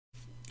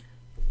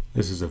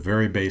This is a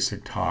very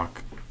basic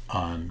talk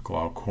on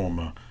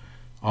glaucoma,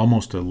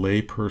 almost a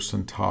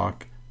layperson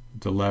talk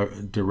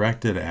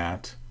directed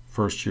at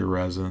first-year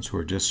residents who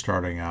are just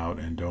starting out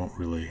and don't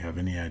really have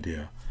any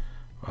idea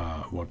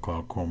what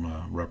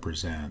glaucoma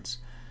represents.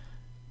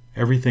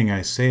 Everything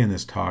I say in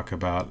this talk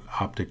about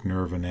optic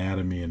nerve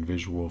anatomy and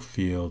visual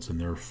fields and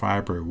nerve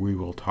fiber, we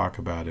will talk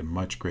about in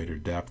much greater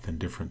depth in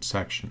different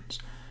sections.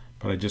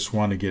 But I just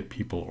want to get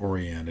people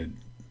oriented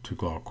to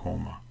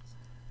glaucoma.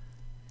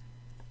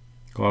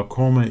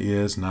 Glaucoma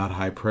is not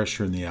high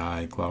pressure in the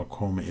eye.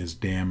 Glaucoma is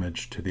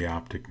damage to the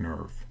optic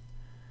nerve.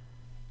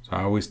 So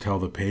I always tell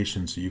the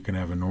patients that you can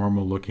have a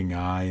normal looking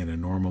eye and a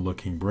normal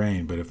looking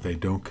brain, but if they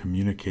don't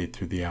communicate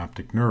through the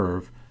optic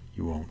nerve,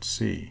 you won't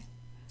see.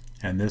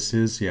 And this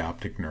is the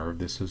optic nerve.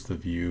 This is the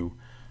view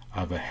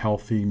of a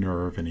healthy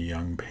nerve in a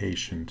young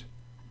patient.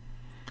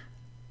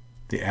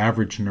 The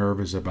average nerve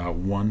is about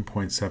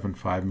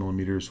 1.75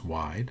 millimeters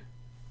wide.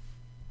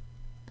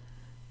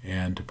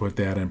 And to put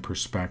that in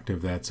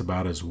perspective, that's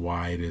about as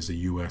wide as a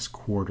U.S.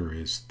 quarter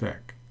is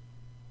thick.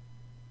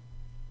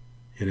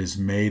 It is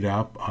made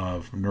up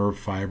of nerve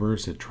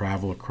fibers that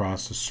travel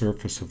across the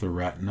surface of the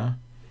retina.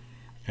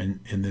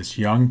 And in this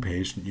young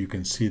patient, you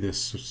can see this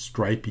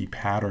stripy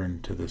pattern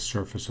to the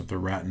surface of the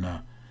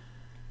retina.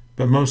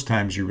 But most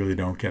times you really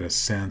don't get a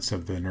sense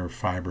of the nerve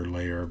fiber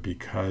layer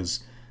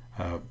because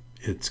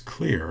it's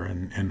clear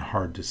and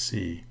hard to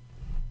see.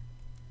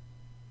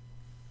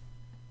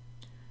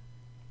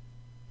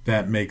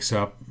 That makes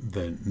up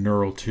the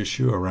neural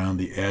tissue around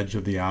the edge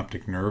of the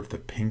optic nerve, the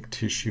pink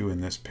tissue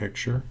in this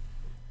picture.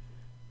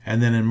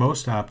 And then in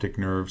most optic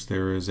nerves,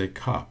 there is a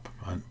cup,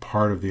 a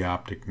part of the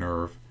optic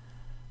nerve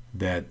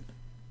that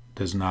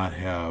does not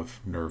have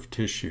nerve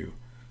tissue.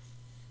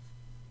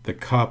 The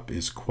cup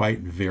is quite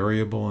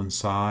variable in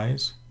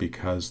size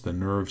because the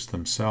nerves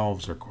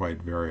themselves are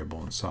quite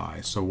variable in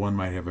size. So one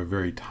might have a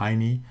very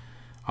tiny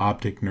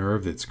optic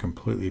nerve that's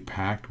completely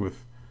packed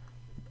with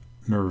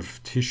nerve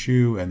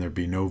tissue and there'd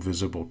be no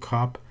visible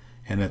cup,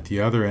 and at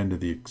the other end of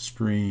the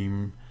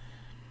extreme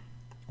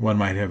one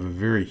might have a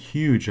very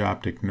huge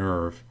optic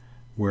nerve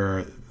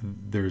where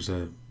there's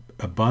a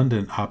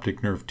abundant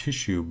optic nerve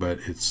tissue, but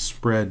it's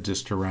spread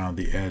just around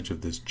the edge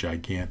of this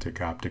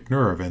gigantic optic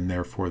nerve, and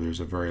therefore there's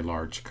a very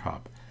large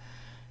cup.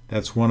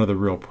 That's one of the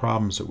real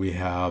problems that we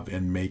have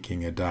in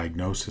making a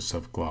diagnosis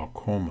of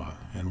glaucoma,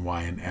 and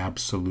why an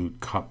absolute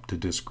cup to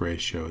disc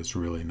ratio is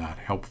really not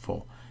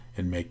helpful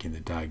in making the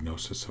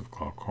diagnosis of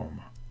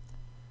glaucoma.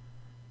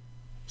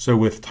 So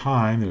with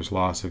time, there's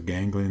loss of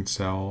ganglion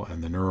cell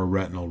and the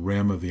neuroretinal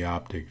rim of the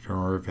optic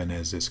nerve, and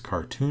as this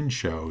cartoon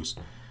shows,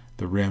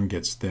 the rim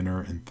gets thinner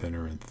and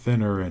thinner and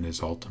thinner and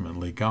is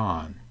ultimately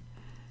gone.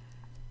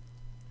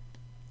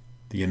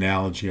 The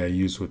analogy I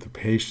use with the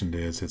patient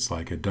is it's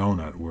like a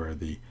donut where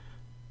the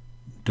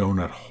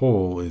donut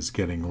hole is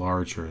getting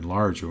larger and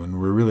larger, and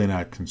we're really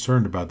not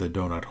concerned about the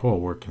donut hole.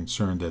 We're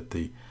concerned that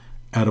the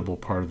edible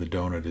part of the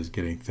donut is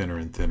getting thinner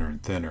and thinner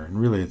and thinner. And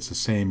really it's the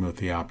same with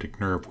the optic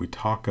nerve. We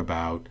talk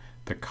about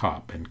the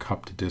cup and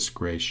cup to disc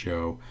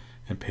ratio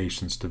and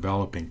patients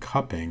developing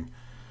cupping,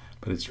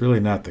 but it's really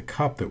not the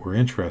cup that we're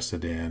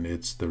interested in,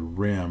 it's the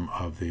rim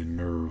of the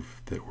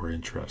nerve that we're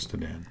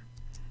interested in.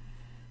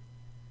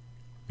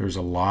 There's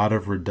a lot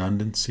of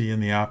redundancy in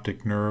the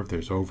optic nerve.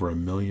 There's over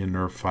 1 million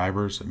nerve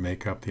fibers that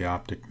make up the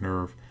optic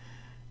nerve,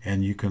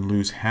 and you can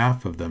lose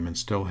half of them and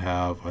still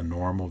have a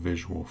normal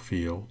visual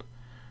field.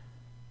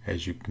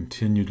 As you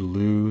continue to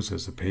lose,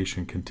 as the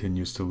patient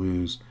continues to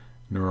lose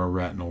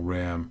neuroretinal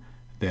rim,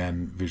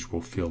 then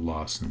visual field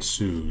loss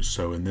ensues.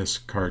 So in this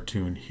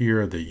cartoon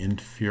here, the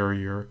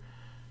inferior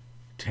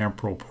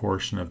temporal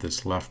portion of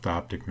this left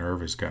optic nerve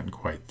has gotten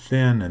quite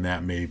thin, and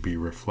that may be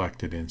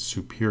reflected in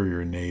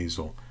superior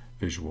nasal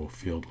visual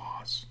field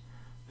loss.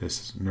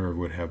 This nerve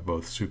would have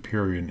both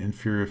superior and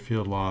inferior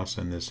field loss,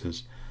 and this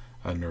is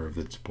a nerve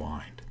that's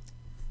blind.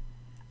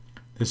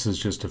 This is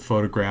just a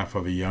photograph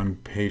of a young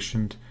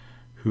patient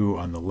who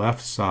on the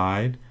left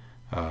side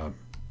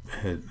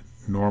had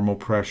normal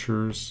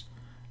pressures,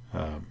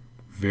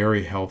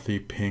 very healthy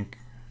pink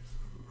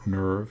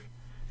nerve,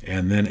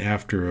 and then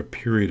after a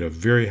period of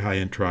very high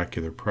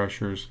intraocular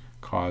pressures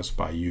caused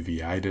by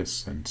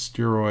uveitis and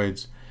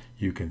steroids,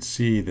 you can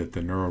see that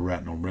the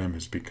neuroretinal rim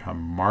has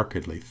become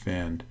markedly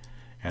thinned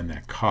and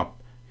that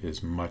cup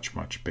is much,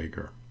 much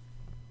bigger,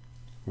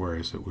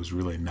 whereas it was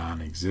really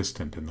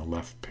non-existent in the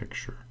left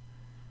picture.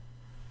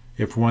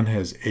 If one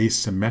has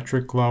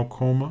asymmetric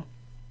glaucoma,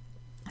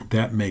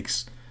 that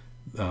makes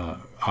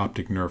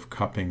optic nerve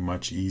cupping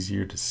much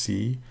easier to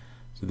see.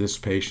 So this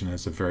patient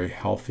has a very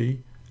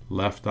healthy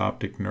left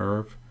optic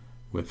nerve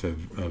with a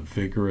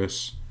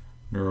vigorous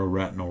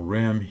neuroretinal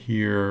rim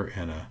here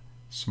and a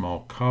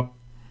small cup.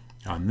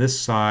 On this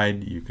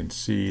side, you can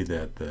see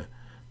that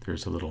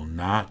there's a little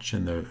notch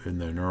in the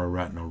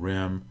neuroretinal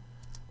rim.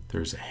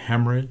 There's a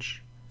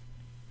hemorrhage.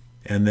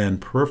 And then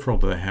peripheral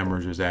to the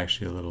hemorrhage is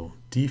actually a little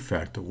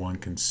defect that one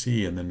can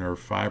see in the nerve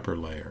fiber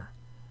layer.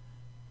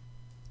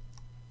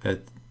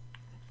 That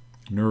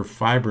nerve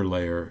fiber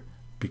layer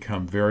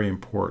become very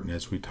important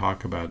as we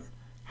talk about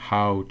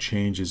how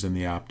changes in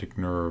the optic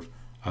nerve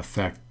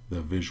affect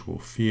the visual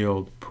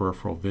field,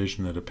 peripheral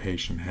vision that a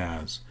patient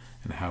has,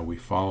 and how we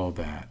follow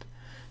that.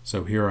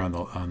 So here on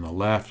the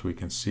left we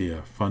can see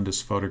a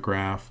fundus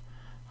photograph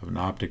of an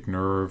optic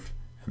nerve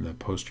in the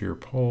posterior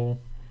pole,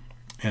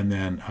 and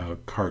then a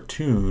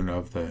cartoon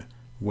of the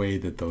way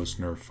that those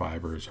nerve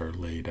fibers are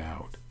laid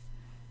out.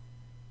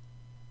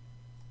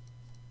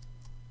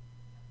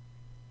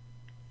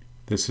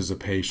 This is a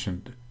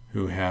patient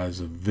who has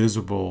a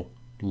visible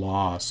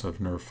loss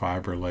of nerve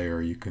fiber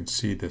layer. You can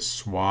see this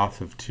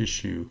swath of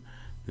tissue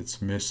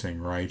that's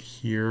missing right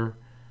here.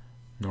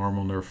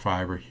 Normal nerve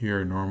fiber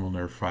here, normal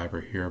nerve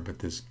fiber here, but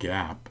this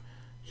gap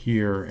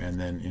here, and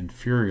then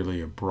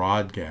inferiorly a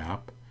broad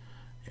gap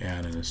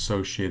and an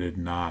associated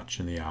notch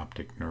in the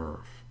optic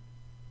nerve.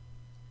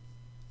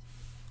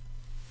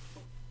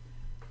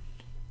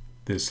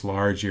 This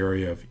large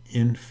area of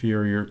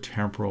inferior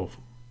temporal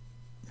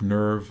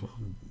nerve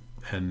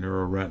and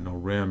neuroretinal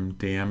rim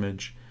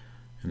damage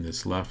in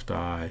this left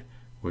eye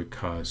would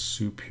cause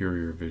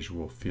superior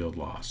visual field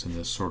loss in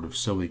this sort of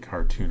silly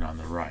cartoon on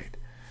the right.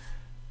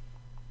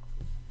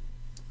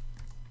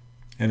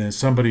 And in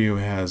somebody who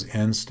has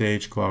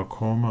end-stage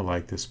glaucoma,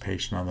 like this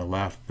patient on the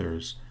left,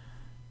 there's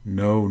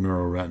no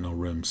neuroretinal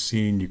rim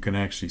seen. You can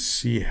actually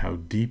see how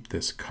deep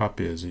this cup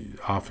is,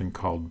 often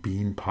called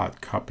bean pot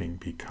cupping,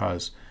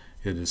 because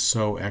it is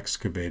so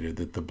excavated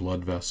that the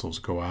blood vessels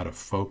go out of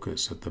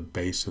focus at the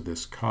base of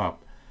this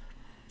cup.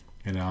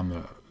 And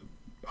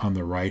on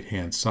the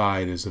right-hand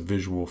side is a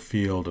visual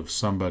field of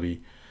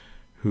somebody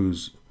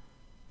whose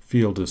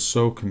field is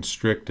so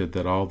constricted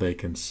that all they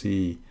can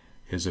see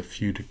is a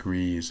few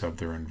degrees of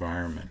their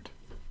environment.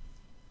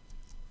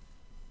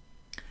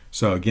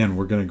 So again,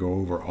 we're going to go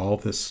over all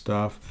this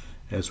stuff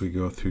as we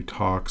go through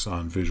talks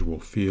on visual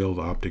field,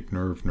 optic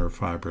nerve, nerve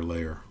fiber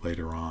layer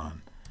later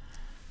on.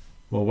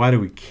 Well, why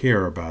do we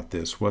care about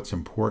this? What's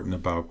important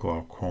about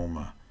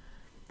glaucoma?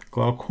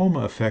 Glaucoma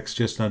affects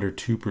just under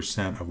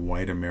 2% of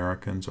white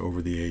Americans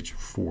over the age of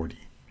 40.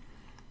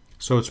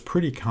 So it's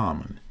pretty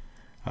common.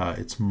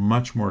 It's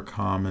much more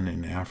common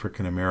in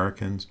African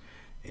Americans,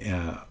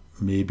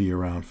 maybe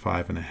around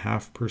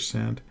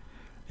 5.5%.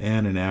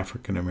 And in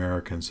African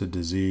Americans, the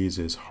disease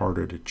is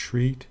harder to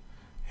treat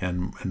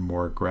and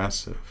more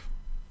aggressive.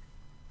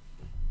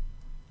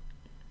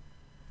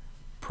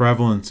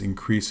 Prevalence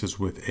increases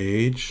with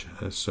age,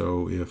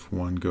 so if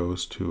one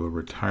goes to a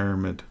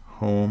retirement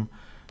home,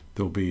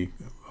 there'll be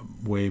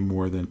way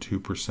more than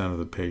 2% of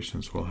the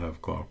patients will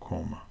have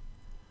glaucoma.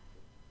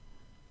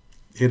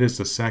 It is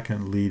the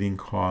second leading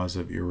cause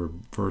of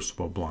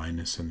irreversible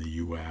blindness in the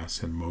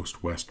U.S. and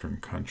most Western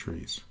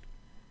countries.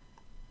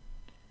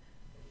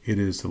 It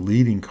is the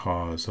leading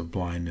cause of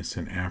blindness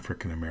in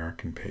African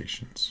American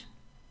patients.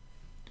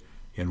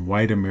 In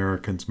white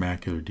Americans,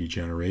 macular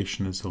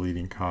degeneration is the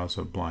leading cause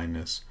of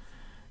blindness.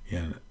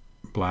 In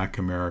black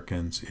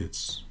Americans,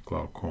 it's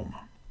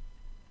glaucoma.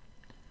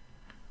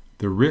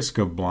 The risk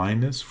of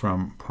blindness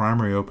from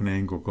primary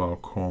open-angle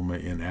glaucoma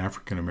in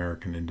African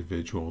American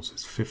individuals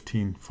is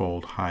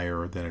 15-fold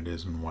higher than it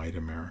is in white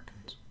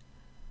Americans.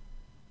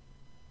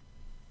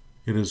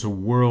 It is the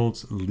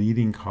world's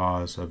leading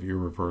cause of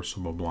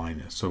irreversible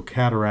blindness. So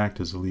cataract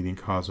is the leading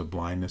cause of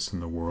blindness in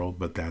the world,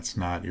 but that's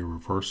not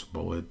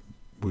irreversible. It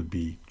would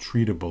be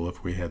treatable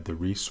if we had the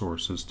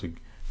resources to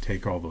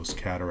take all those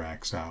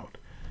cataracts out.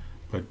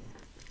 But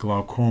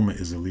glaucoma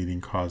is the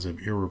leading cause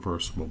of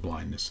irreversible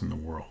blindness in the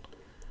world.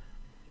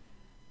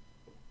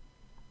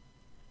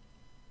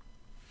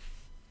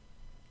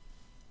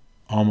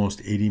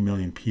 Almost 80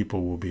 million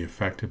people will be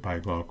affected by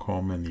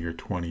glaucoma in the year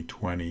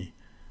 2020,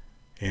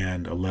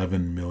 and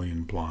 11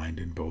 million blind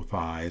in both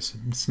eyes.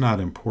 It's not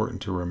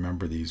important to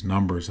remember these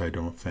numbers, I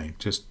don't think,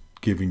 just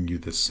giving you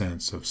the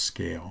sense of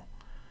scale.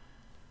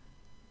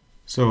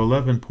 So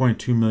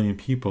 11.2 million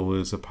people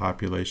is the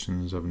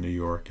populations of New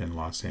York and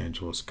Los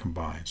Angeles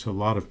combined. So a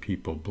lot of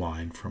people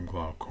blind from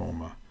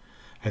glaucoma.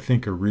 I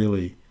think a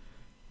really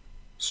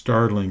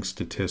startling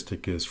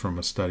statistic is from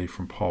a study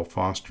from Paul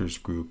Foster's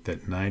group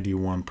that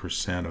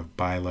 91% of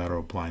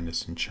bilateral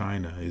blindness in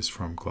China is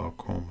from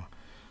glaucoma.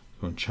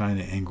 So in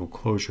China, angle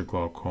closure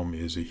glaucoma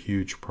is a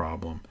huge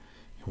problem,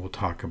 and we'll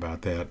talk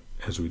about that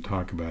as we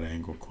talk about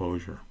angle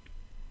closure.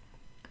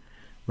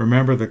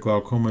 Remember that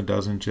glaucoma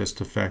doesn't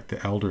just affect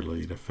the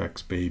elderly, it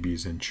affects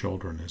babies and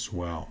children as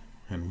well,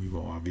 and we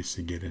will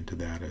obviously get into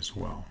that as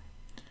well.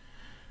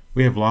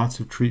 We have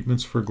lots of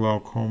treatments for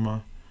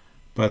glaucoma,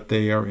 but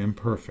they are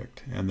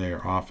imperfect and they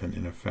are often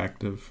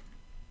ineffective,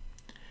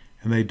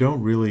 and they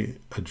don't really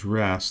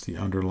address the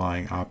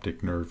underlying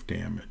optic nerve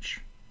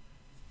damage.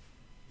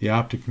 The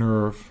optic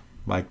nerve,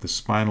 like the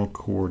spinal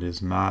cord,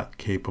 is not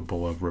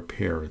capable of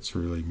repair. It's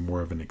really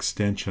more of an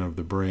extension of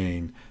the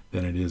brain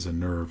than it is a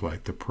nerve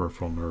like the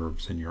peripheral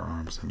nerves in your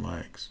arms and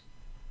legs.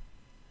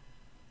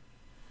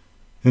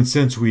 And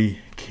since we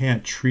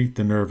can't treat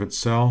the nerve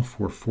itself,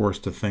 we're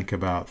forced to think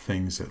about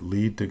things that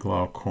lead to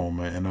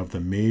glaucoma, and of the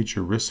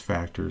major risk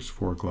factors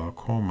for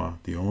glaucoma,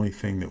 the only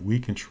thing that we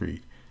can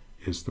treat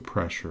is the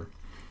pressure.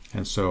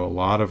 And so a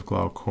lot of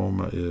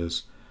glaucoma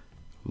is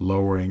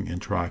lowering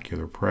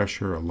intraocular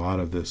pressure. A lot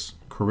of this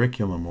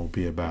curriculum will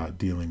be about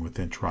dealing with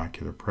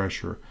intraocular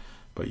pressure,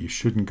 but you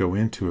shouldn't go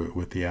into it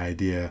with the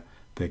idea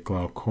that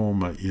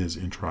glaucoma is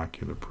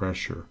intraocular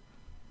pressure.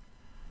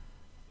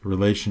 The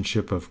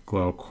relationship of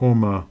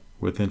glaucoma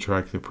with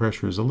intraocular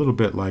pressure is a little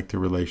bit like the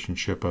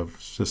relationship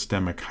of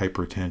systemic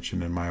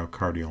hypertension and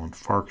myocardial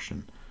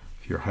infarction.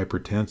 If you're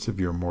hypertensive,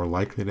 you're more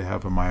likely to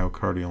have a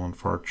myocardial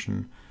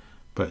infarction,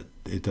 but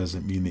it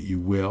doesn't mean that you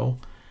will.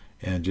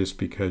 And just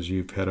because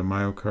you've had a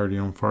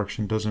myocardial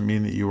infarction doesn't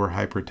mean that you are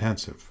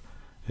hypertensive.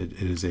 It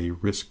is a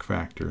risk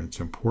factor, and it's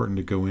important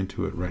to go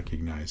into it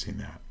recognizing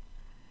that.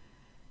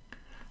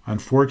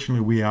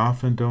 Unfortunately, we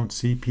often don't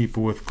see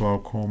people with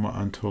glaucoma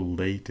until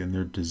late in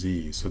their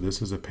disease. So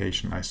this is a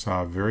patient I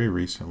saw very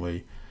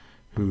recently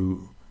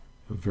who,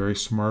 a very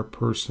smart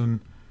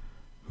person,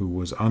 who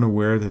was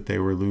unaware that they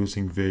were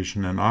losing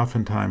vision. And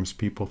oftentimes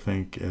people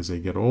think as they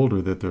get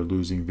older that they're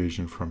losing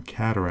vision from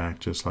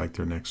cataract, just like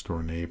their next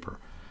door neighbor.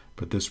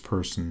 But this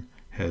person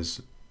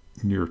has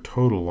near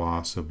total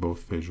loss of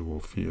both visual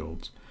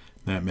fields.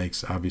 That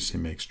obviously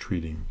makes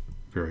treating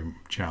very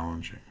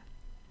challenging.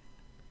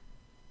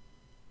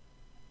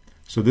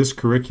 So this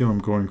curriculum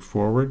going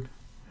forward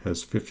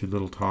has 50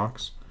 little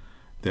talks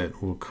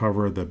that will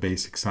cover the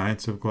basic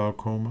science of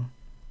glaucoma,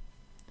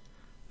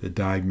 the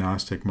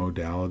diagnostic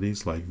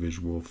modalities like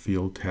visual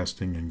field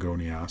testing and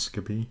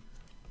gonioscopy,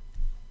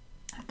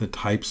 the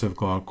types of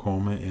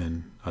glaucoma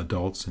in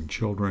adults and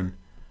children,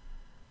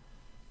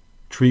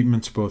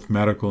 treatments both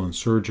medical and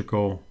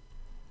surgical,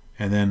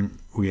 and then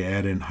we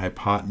add in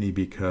hypotony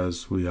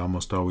because we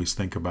almost always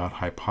think about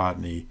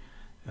hypotony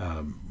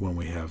when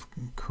we have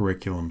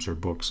curriculums or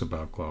books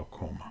about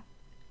glaucoma.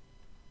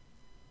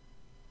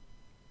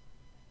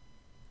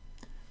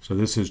 So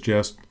this is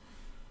just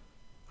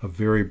a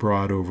very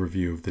broad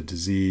overview of the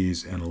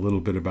disease and a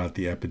little bit about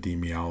the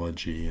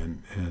epidemiology,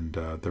 and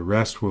the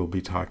rest we'll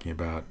be talking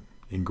about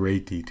in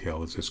great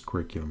detail as this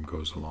curriculum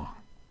goes along.